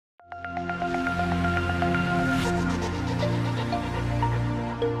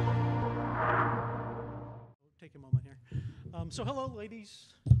take a moment here. So hello,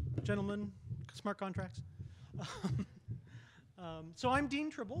 ladies, gentlemen, smart contracts. So I'm Dean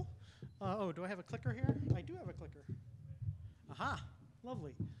Tribble. Oh, do I have a clicker here? I do have a clicker. Aha,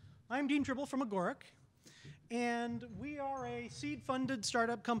 lovely. I'm Dean Tribble from Agoric, and we are a seed-funded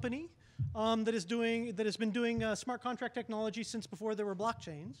startup company that has been doing smart contract technology since before there were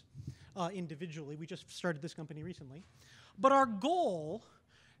blockchains individually. We just started this company recently. But our goal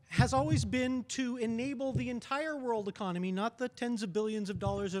has always been to enable the entire world economy, not the tens of billions of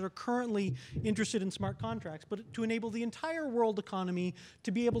dollars that are currently interested in smart contracts, but to enable the entire world economy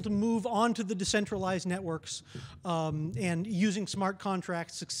to be able to move onto the decentralized networks and using smart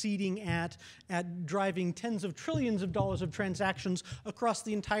contracts, succeeding at driving tens of trillions of dollars of transactions across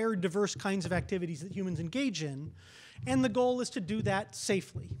the entire diverse kinds of activities that humans engage in. And the goal is to do that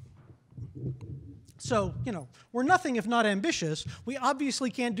safely. So, you know, we're nothing if not ambitious. We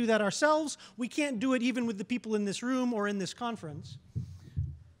obviously can't do that ourselves. We can't do it even with the people in this room or in this conference.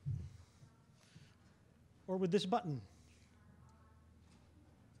 Or with this button.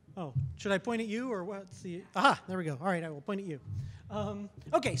 Oh, should I point at you or what's the... Aha, there we go. All right, I will point at you.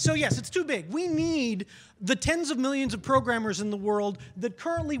 Okay, so yes, it's too big. We need the tens of millions of programmers in the world that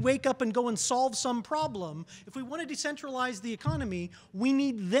currently wake up and go and solve some problem. If we want to decentralize the economy, we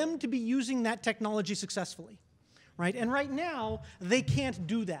need them to be using that technology successfully. Right? And right now, they can't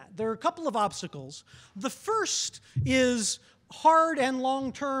do that. There are a couple of obstacles. The first is hard and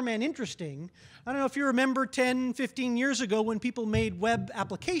long-term and interesting. I don't know if you remember 10, 15 years ago when people made web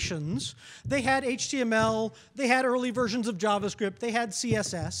applications, they had HTML, they had early versions of JavaScript, they had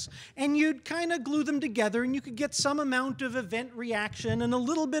CSS, and you'd kind of glue them together and you could get some amount of event reaction and a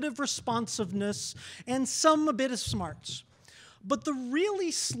little bit of responsiveness and a bit of smarts. But the really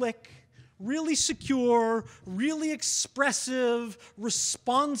slick, really secure, really expressive,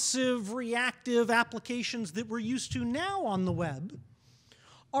 responsive, reactive applications that we're used to now on the web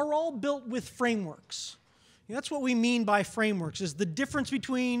are all built with frameworks. That's what we mean by frameworks, is the difference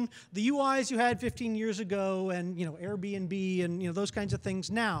between the UIs you had 15 years ago and Airbnb and those kinds of things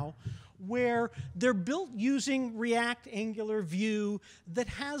now, where they're built using React, Angular, Vue that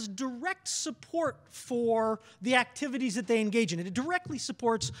has direct support for the activities that they engage in. It directly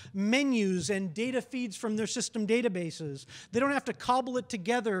supports menus and data feeds from their system databases. They don't have to cobble it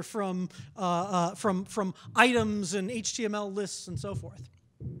together from items and HTML lists and so forth.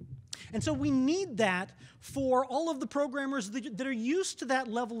 And so we need that for all of the programmers that are used to that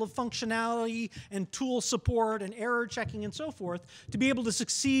level of functionality and tool support and error checking and so forth to be able to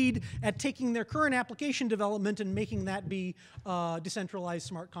succeed at taking their current application development and making that be decentralized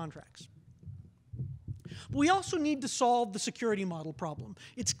smart contracts. But we also need to solve the security model problem.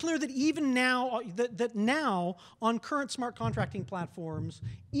 It's clear that even now, that now on current smart contracting platforms,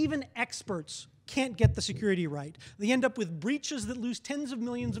 even experts can't get the security right. They end up with breaches that lose tens of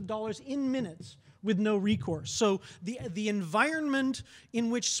millions of dollars in minutes with no recourse. So the environment in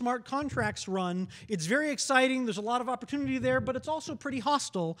which smart contracts run, it's very exciting, there's a lot of opportunity there, but it's also pretty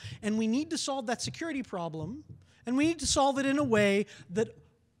hostile, and we need to solve that security problem, and we need to solve it in a way that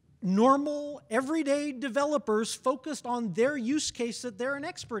normal, everyday developers focused on their use case that they're an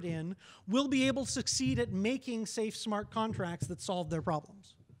expert in will be able to succeed at making safe smart contracts that solve their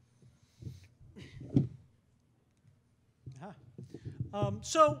problems.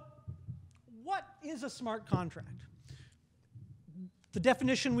 So what is a smart contract? The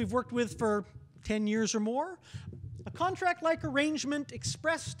definition we've worked with for 10 years or more, a contract-like arrangement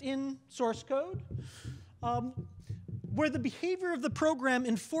expressed in source code where the behavior of the program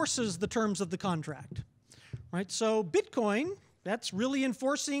enforces the terms of the contract. Right? So Bitcoin, that's really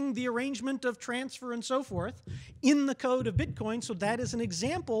enforcing the arrangement of transfer and so forth in the code of Bitcoin, so that is an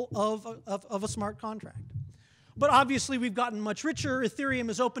example of a smart contract. But obviously, we've gotten much richer. Ethereum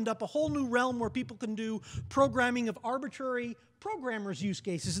has opened up a whole new realm where people can do programming of arbitrary programmers' use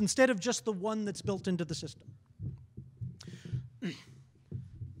cases instead of just the one that's built into the system.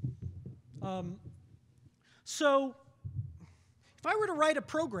 So if I were to write a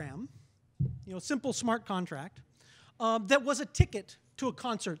program, a simple smart contract, that was a ticket to a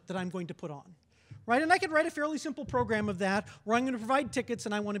concert that I'm going to put on, right? And I could write a fairly simple program of that where I'm going to provide tickets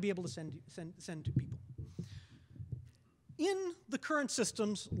and I want to be able to send to people. In the current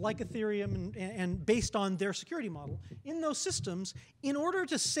systems, like Ethereum and based on their security model, in those systems, in order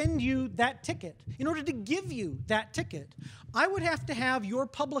to send you that ticket, in order to give you that ticket, I would have to have your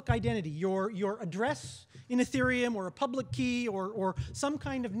public identity, your address in Ethereum or a public key or some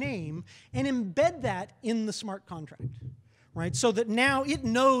kind of name, and embed that in the smart contract. Right? So that now it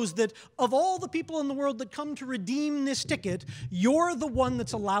knows that of all the people in the world that come to redeem this ticket, you're the one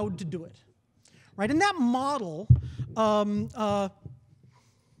that's allowed to do it. right? And that model,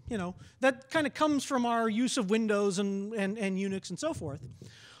 you know, that kind of comes from our use of Windows and Unix and so forth.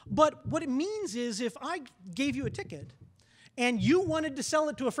 But what it means is if I gave you a ticket and you wanted to sell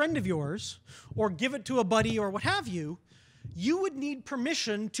it to a friend of yours or give it to a buddy or what have you, you would need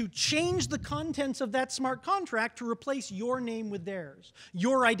permission to change the contents of that smart contract to replace your name with theirs,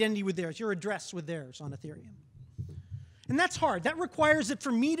 your identity with theirs, your address with theirs on Ethereum. And that's hard. That requires that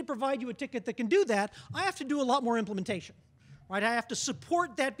for me to provide you a ticket that can do that, I have to do a lot more implementation. Right? I have to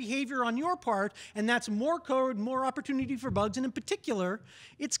support that behavior on your part, and that's more code, more opportunity for bugs, and in particular,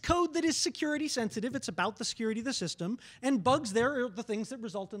 it's code that is security sensitive. It's about the security of the system, and bugs there are the things that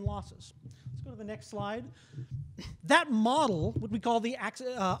result in losses. Let's go to the next slide. That model, what we call the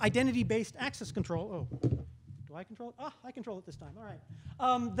identity-based access control. Oh, do I control it? Ah, I control it this time. All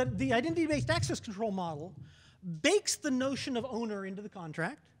right. The identity-based access control model bakes the notion of owner into the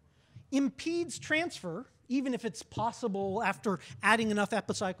contract, impedes transfer, even if it's possible after adding enough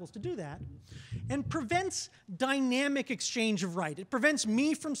epicycles to do that, and prevents dynamic exchange of right. It prevents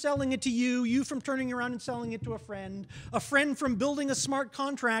me from selling it to you, you from turning around and selling it to a friend from building a smart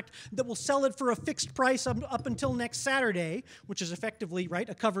contract that will sell it for a fixed price up until next Saturday, which is effectively, right,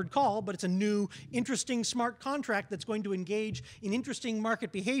 a covered call, but it's a new, interesting smart contract that's going to engage in interesting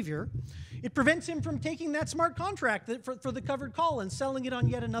market behavior. It prevents him from taking that smart contract for the covered call and selling it on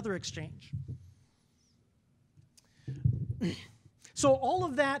yet another exchange. So all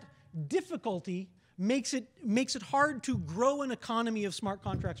of that difficulty makes it hard to grow an economy of smart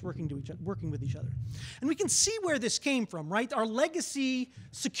contracts working with each other. And we can see where this came from, right? Our legacy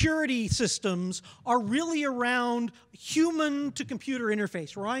security systems are really around human-to-computer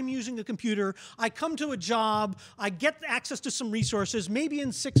interface, where I'm using a computer, I come to a job, I get access to some resources, maybe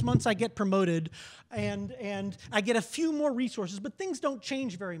in 6 months I get promoted, and I get a few more resources, but things don't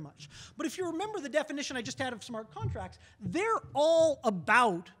change very much. But if you remember the definition I just had of smart contracts, they're all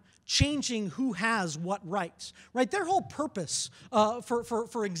about changing who has what rights, right? Their whole purpose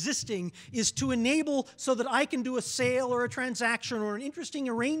for existing is to enable so that I can do a sale or a transaction or an interesting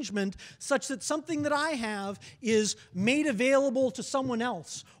arrangement such that something that I have is made available to someone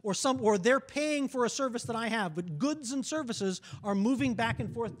else, or they're paying for a service that I have, but goods and services are moving back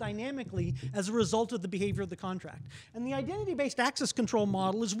and forth dynamically as a result of the behavior of the contract. And the identity-based access control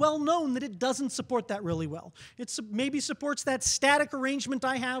model is well known that it doesn't support that really well. It maybe supports that static arrangement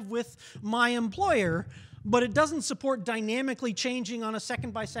I have with my employer, but it doesn't support dynamically changing on a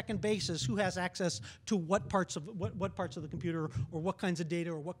second-by-second basis who has access to what parts of the computer or what kinds of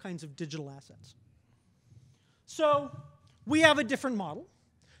data or what kinds of digital assets. So we have a different model.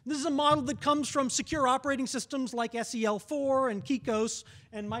 This is a model that comes from secure operating systems like SEL4 and Kikos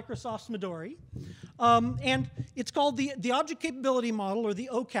and Microsoft's Midori. And it's called the Object Capability Model, or the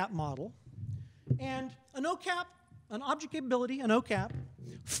OCAP model. And an OCAP, an object capability, an OCAP,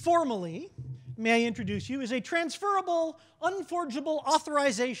 formally, may I introduce you, is a transferable, unforgeable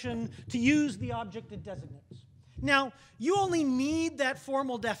authorization to use the object it designates. Now, you only need that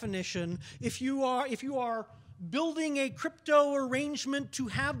formal definition if you are building a crypto arrangement to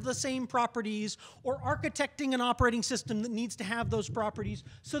have the same properties, or architecting an operating system that needs to have those properties,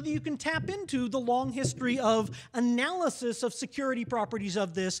 so that you can tap into the long history of analysis of security properties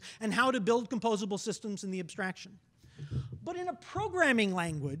of this and how to build composable systems in the abstraction. But in a programming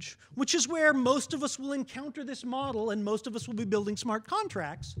language, which is where most of us will encounter this model and most of us will be building smart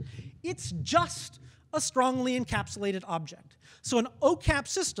contracts, it's just a strongly encapsulated object. So an OCAP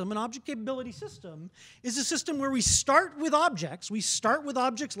system, an object capability system, is a system where we start with objects. We start with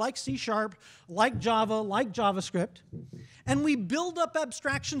objects like C#, like Java, like JavaScript, and we build up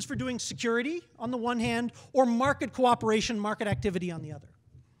abstractions for doing security on the one hand, or market cooperation, market activity on the other.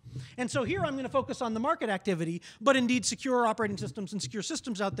 And so here I'm going to focus on the market activity, but indeed secure operating systems and secure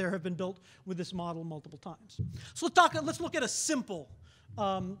systems out there have been built with this model multiple times. So let's look at a simple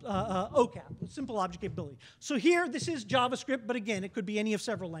OCAP, a simple object capability. So here, this is JavaScript, but again, it could be any of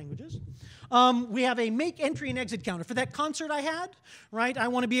several languages. We have a make entry and exit counter. For that concert I had, right, I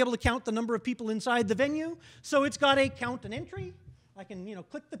want to be able to count the number of people inside the venue, so it's got a count and entry. I can,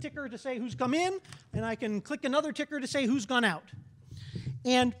 click the ticker to say who's come in, and I can click another ticker to say who's gone out.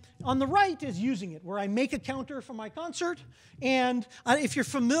 And on the right is using it, where I make a counter for my concert. And if you're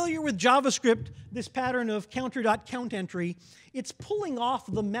familiar with JavaScript, this pattern of counter.countEntry, it's pulling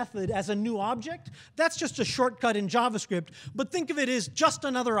off the method as a new object. That's just a shortcut in JavaScript, but think of it as just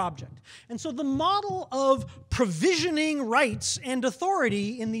another object. And so the model of provisioning rights and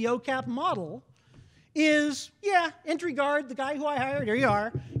authority in the OCAP model is, yeah, entry guard, the guy who I hired, there you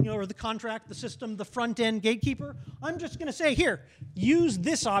are, or the contract, the system, the front-end gatekeeper. I'm just going to say, here, use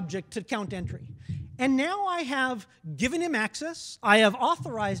this object to count entry. And now I have given him access, I have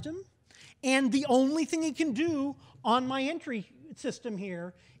authorized him, and the only thing he can do on my entry system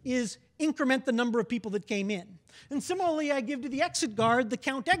here is increment the number of people that came in. And similarly, I give to the exit guard the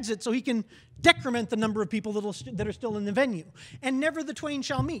count exit so he can decrement the number of people that are still in the venue. And never the twain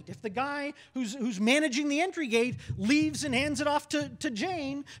shall meet. If the guy who's managing the entry gate leaves and hands it off to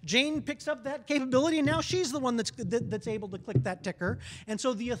Jane, Jane picks up that capability, and now she's the one that's able to click that ticker. And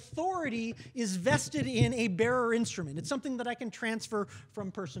so the authority is vested in a bearer instrument. It's something that I can transfer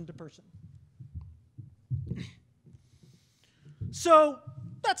from person to person. So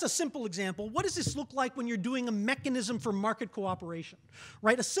that's a simple example. What does this look like when you're doing a mechanism for market cooperation?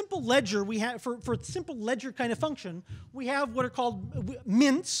 Right? A simple ledger, we have for a simple ledger kind of function, we have what are called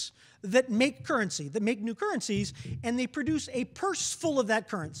mints that make currency, that make new currencies, and they produce a purse full of that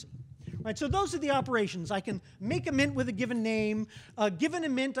currency. Right, so those are the operations. I can make a mint with a given name. Given a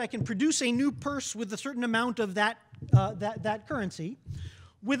mint, I can produce a new purse with a certain amount of that currency.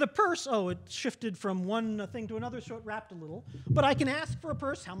 With a purse, oh, it shifted from one thing to another, so it wrapped a little. But I can ask for a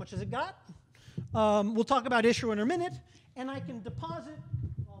purse. How much has it got? We'll talk about issuer in a minute. And I can deposit,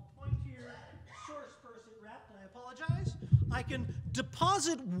 I'll point to your source purse it wrapped, and I apologize. I can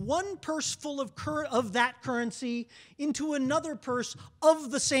deposit one purse full of that currency into another purse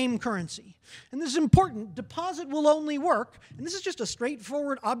of the same currency. And this is important. Deposit will only work, and this is just a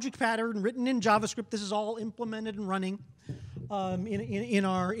straightforward object pattern written in JavaScript. This is all implemented and running in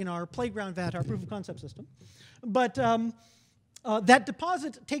our playground VAT, our proof of concept system. But that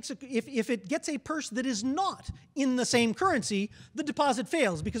deposit takes, if it gets a purse that is not in the same currency, the deposit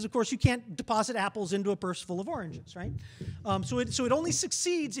fails, because of course you can't deposit apples into a purse full of oranges, right? So it only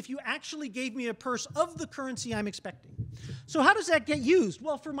succeeds if you actually gave me a purse of the currency I'm expecting. So how does that get used?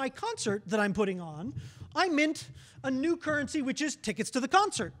 Well, for my concert that I'm putting on, I mint a new currency, which is tickets to the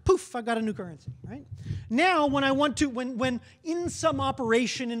concert. Poof, I got a new currency, right? Now, when I want to, when in some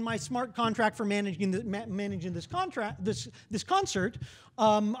operation in my smart contract for managing this concert,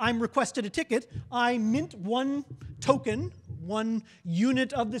 I'm requested a ticket. I mint one token, one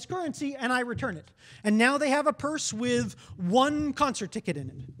unit of this currency, and I return it. And now they have a purse with one concert ticket in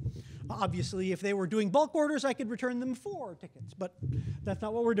it. Obviously, if they were doing bulk orders, I could return them 4 tickets, but that's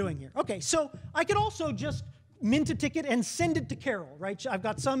not what we're doing here. Okay, so I could also just mint a ticket and send it to Carol, right? I've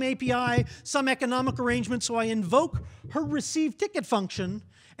got some API, some economic arrangement, so I invoke her receive ticket function,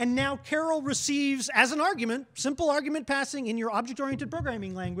 and now Carol receives, as an argument, simple argument passing in your object-oriented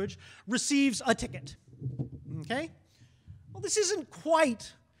programming language, receives a ticket, okay? Well, this isn't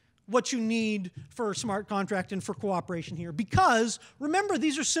quite what you need for a smart contract and for cooperation here, because remember,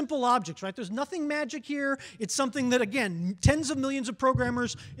 these are simple objects, right? There's nothing magic here. It's something that, again, tens of millions of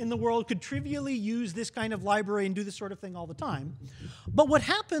programmers in the world could trivially use this kind of library and do this sort of thing all the time. But what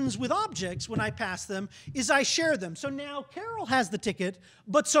happens with objects when I pass them is I share them. So now Carol has the ticket,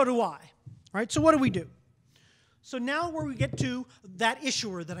 but so do I, right? So what do? So now where we get to that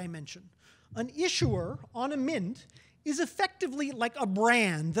issuer that I mentioned. An issuer on a mint is effectively like a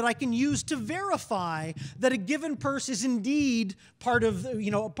brand that I can use to verify that a given purse is indeed part of,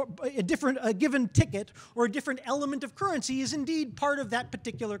 a given ticket or a different element of currency is indeed part of that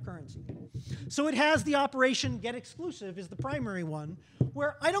particular currency. So it has the operation get exclusive is the primary one,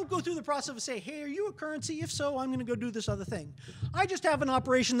 where I don't go through the process of say, hey, are you a currency? If so, I'm going to go do this other thing. I just have an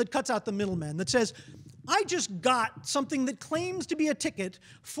operation that cuts out the middleman that says, I just got something that claims to be a ticket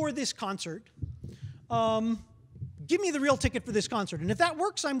for this concert. Give me the real ticket for this concert. And if that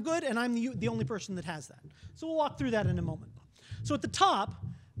works, I'm good, and I'm the only person that has that. So we'll walk through that in a moment. So at the top,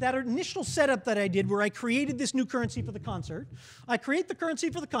 that initial setup that I did where I created this new currency for the concert, I create the currency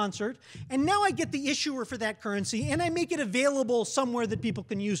for the concert, and now I get the issuer for that currency, and I make it available somewhere that people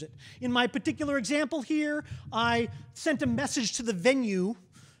can use it. In my particular example here, I sent a message to the venue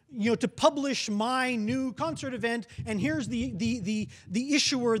to publish my new concert event, and here's the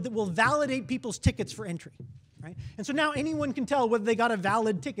issuer that will validate people's tickets for entry. Right? And so now anyone can tell whether they got a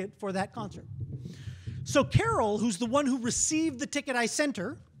valid ticket for that concert. So Carol, who's the one who received the ticket I sent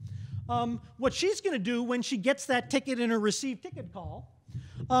her, what she's going to do when she gets that ticket in her receive ticket call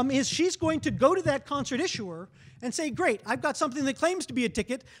is she's going to go to that concert issuer and say, great, I've got something that claims to be a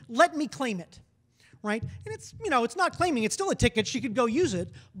ticket, let me claim it. Right? And it's, it's not claiming, it's still a ticket, she could go use it,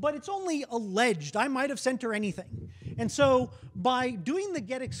 but it's only alleged. I might have sent her anything. And so by doing the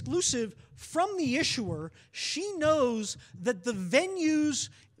get exclusive from the issuer, she knows that the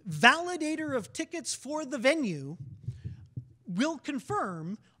venue's validator of tickets for the venue will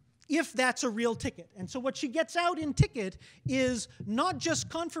confirm if that's a real ticket. And so what she gets out in ticket is not just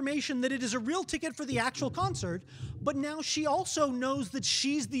confirmation that it is a real ticket for the actual concert, but now she also knows that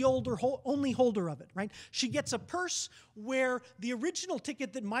she's the only holder of it, right? She gets a purse where the original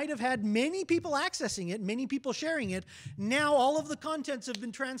ticket that might have had many people accessing it, many people sharing it, now all of the contents have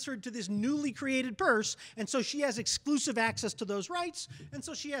been transferred to this newly created purse, and so she has exclusive access to those rights, and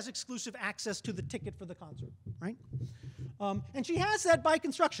so she has exclusive access to the ticket for the concert, right? And she has that by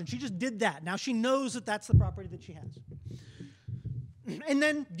construction. She just did that. Now she knows that that's the property that she has. And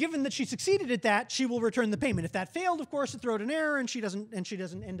then, given that she succeeded at that, she will return the payment. If that failed, of course, it throws an error, and she doesn't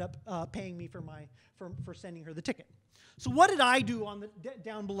end up paying me for sending her the ticket. So what did I do on the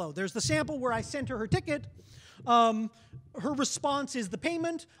down below? There's the sample where I sent her ticket. Her response is the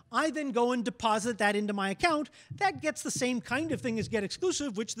payment. I then go and deposit that into my account. That gets the same kind of thing as get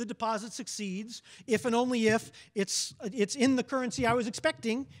exclusive, which the deposit succeeds if and only if it's in the currency I was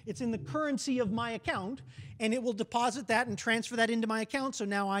expecting. It's in the currency of my account, and it will deposit that and transfer that into my account. So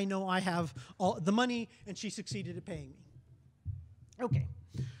now I know I have all the money, and she succeeded at paying me. Okay.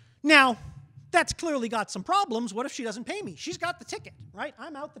 Now, that's clearly got some problems. What if she doesn't pay me? She's got the ticket, right?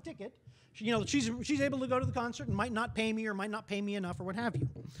 I'm out the ticket. She's able to go to the concert and might not pay me or might not pay me enough or what have you.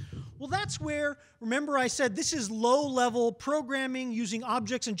 Well, that's where, remember I said this is low-level programming using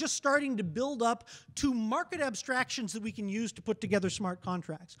objects and just starting to build up to market abstractions that we can use to put together smart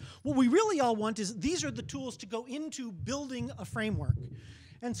contracts. What we really all want is these are the tools to go into building a framework.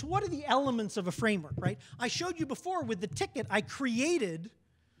 And so what are the elements of a framework, right? I showed you before with the ticket, I created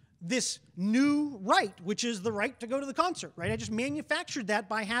this new right, which is the right to go to the concert, right? I just manufactured that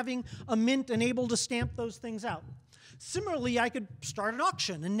by having a mint and able to stamp those things out. Similarly, I could start an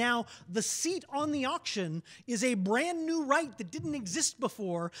auction, and now the seat on the auction is a brand new right that didn't exist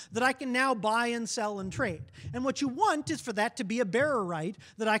before that I can now buy and sell and trade. And what you want is for that to be a bearer right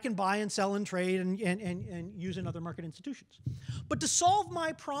that I can buy and sell and trade and use in other market institutions. But to solve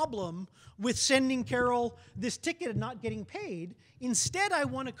my problem with sending Carol this ticket and not getting paid, instead I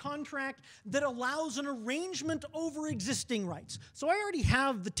want a contract that allows an arrangement over existing rights. So I already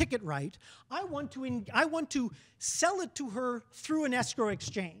have the ticket right. I want to sell it to her through an escrow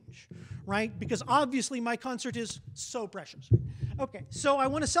exchange, right? Because obviously my concert is so precious. Okay, so I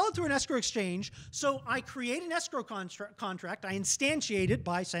want to sell it through an escrow exchange. So I create an escrow contract. I instantiate it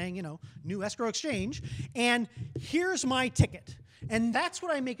by saying, new escrow exchange. And here's my ticket. And that's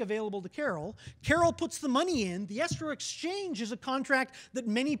what I make available to Carol. Carol puts the money in. The escrow exchange is a contract that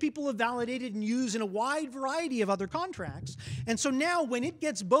many people have validated and use in a wide variety of other contracts. And so now when it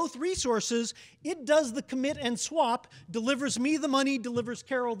gets both resources, it does the commit and swap, delivers me the money, delivers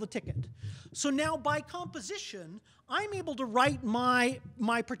Carol the ticket. So now by composition, I'm able to write my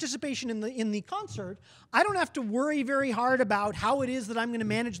participation in the concert. I don't have to worry very hard about how it is that I'm going to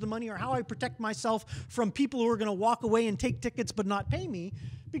manage the money or how I protect myself from people who are going to walk away and take tickets but not pay me,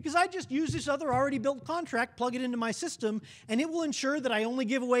 because I just use this other already built contract, plug it into my system, and it will ensure that I only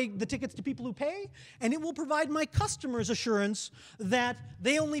give away the tickets to people who pay, and it will provide my customers assurance that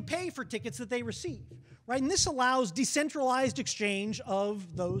they only pay for tickets that they receive, right? And this allows decentralized exchange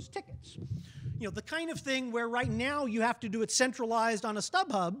of those tickets. The kind of thing where right now you have to do it centralized on a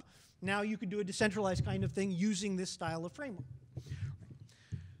StubHub, now you can do a decentralized kind of thing using this style of framework.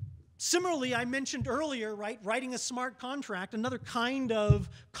 Similarly, I mentioned earlier, right, writing a smart contract, another kind of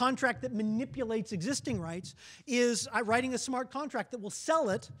contract that manipulates existing rights, is writing a smart contract that will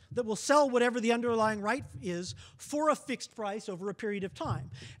sell whatever the underlying right is for a fixed price over a period of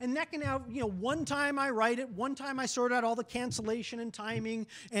time. And that can have, one time I write it, one time I sort out all the cancellation and timing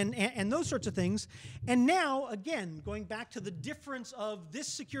and those sorts of things. And now, again, going back to the difference of this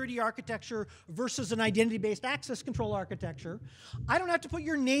security architecture versus an identity-based access control architecture, I don't have to put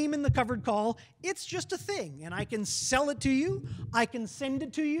your name in the covered call. It's just a thing, and I can sell it to you. I can send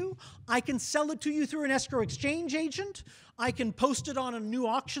it to you. I can sell it to you through an escrow exchange agent. I can post it on a new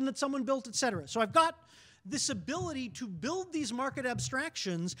auction that someone built, etc. So I've got this ability to build these market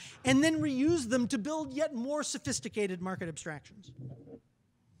abstractions and then reuse them to build yet more sophisticated market abstractions.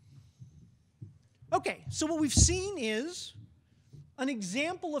 Okay, so what we've seen is an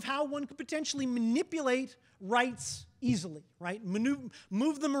example of how one could potentially manipulate rights easily, right?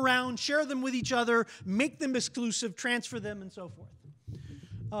 Move them around, share them with each other, make them exclusive, transfer them, and so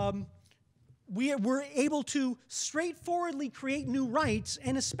forth. We're able to straightforwardly create new rights,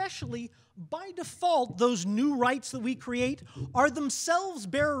 and especially by default, those new rights that we create are themselves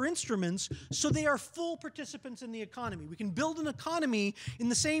bearer instruments, so they are full participants in the economy. We can build an economy in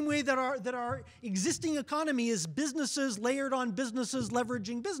the same way that our existing economy is businesses layered on businesses,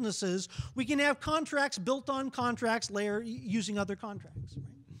 leveraging businesses. We can have contracts built on contracts using other contracts. Right?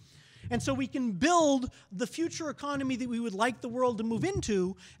 And so we can build the future economy that we would like the world to move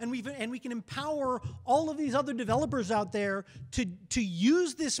into, and we can empower all of these other developers out there to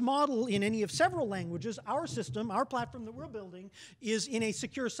use this model in any of several languages. Our system, our platform that we're building, is in a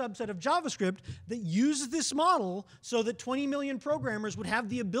secure subset of JavaScript that uses this model so that 20 million programmers would have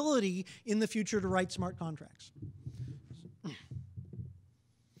the ability in the future to write smart contracts.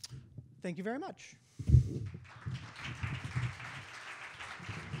 Thank you very much.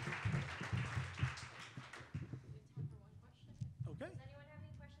 Okay. Does anyone have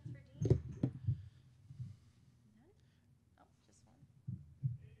any questions for Dean? None? Oh, just one.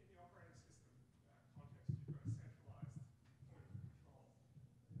 In the operating system context, you've got a centralized point of control over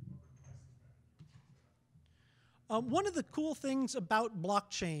devices that One of the cool things about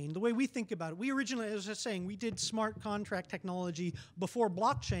blockchain, the way we think about it, we originally, as I was saying, we did smart contract technology before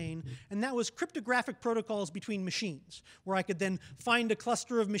blockchain, and that was cryptographic protocols between machines, where I could then find a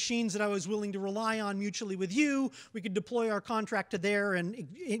cluster of machines that I was willing to rely on mutually with you. We could deploy our contract to there and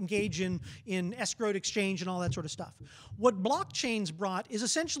engage in escrowed exchange and all that sort of stuff. What blockchains brought is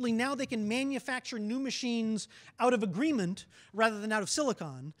essentially now they can manufacture new machines out of agreement rather than out of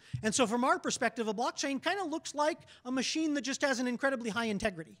silicon. And so from our perspective, a blockchain kind of looks like a machine that just has an incredibly high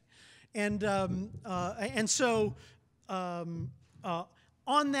integrity. And so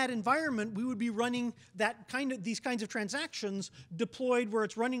on that environment, we would be running these kinds of transactions deployed where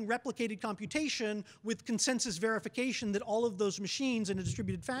it's running replicated computation with consensus verification that all of those machines in a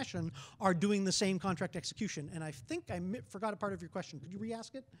distributed fashion are doing the same contract execution. And I think I forgot a part of your question. Could you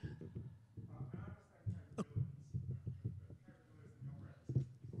re-ask it?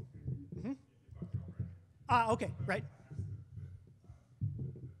 Okay, right.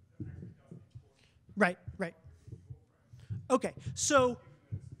 Right. Okay, so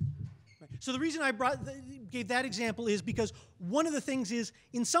the reason I gave that example is because one of the things is,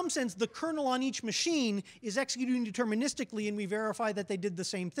 in some sense, the kernel on each machine is executing deterministically, and we verify that they did the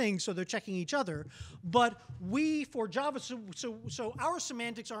same thing, so they're checking each other. But we, for Java, so our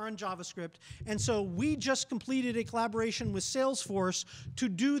semantics are on JavaScript, and so we just completed a collaboration with Salesforce to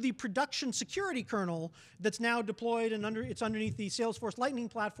do the production security kernel that's now deployed, and it's underneath the Salesforce Lightning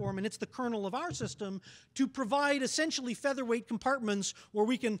platform, and it's the kernel of our system, to provide essentially featherweight compartments where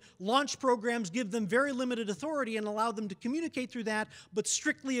we can launch programs, give them very limited authority, and allow them to communicate through that, but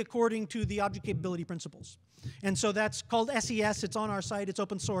strictly according to the object capability principles. And so that's called SES. It's on our site. It's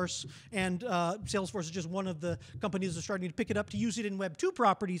open source. And Salesforce is just one of the companies that are starting to pick it up to use it in Web 2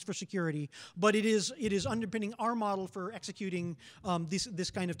 properties for security. But it is underpinning our model for executing this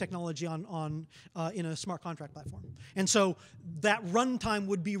kind of technology in a smart contract platform. And so that runtime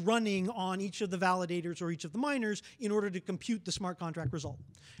would be running on each of the validators or each of the miners in order to compute the smart contract result.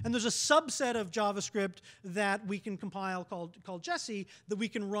 And there's a subset of JavaScript that we can compile called Jessie that we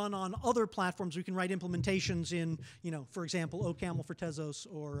can run on other platforms. We can write implementations in, for example, OCaml for Tezos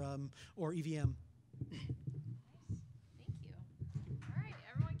or EVM.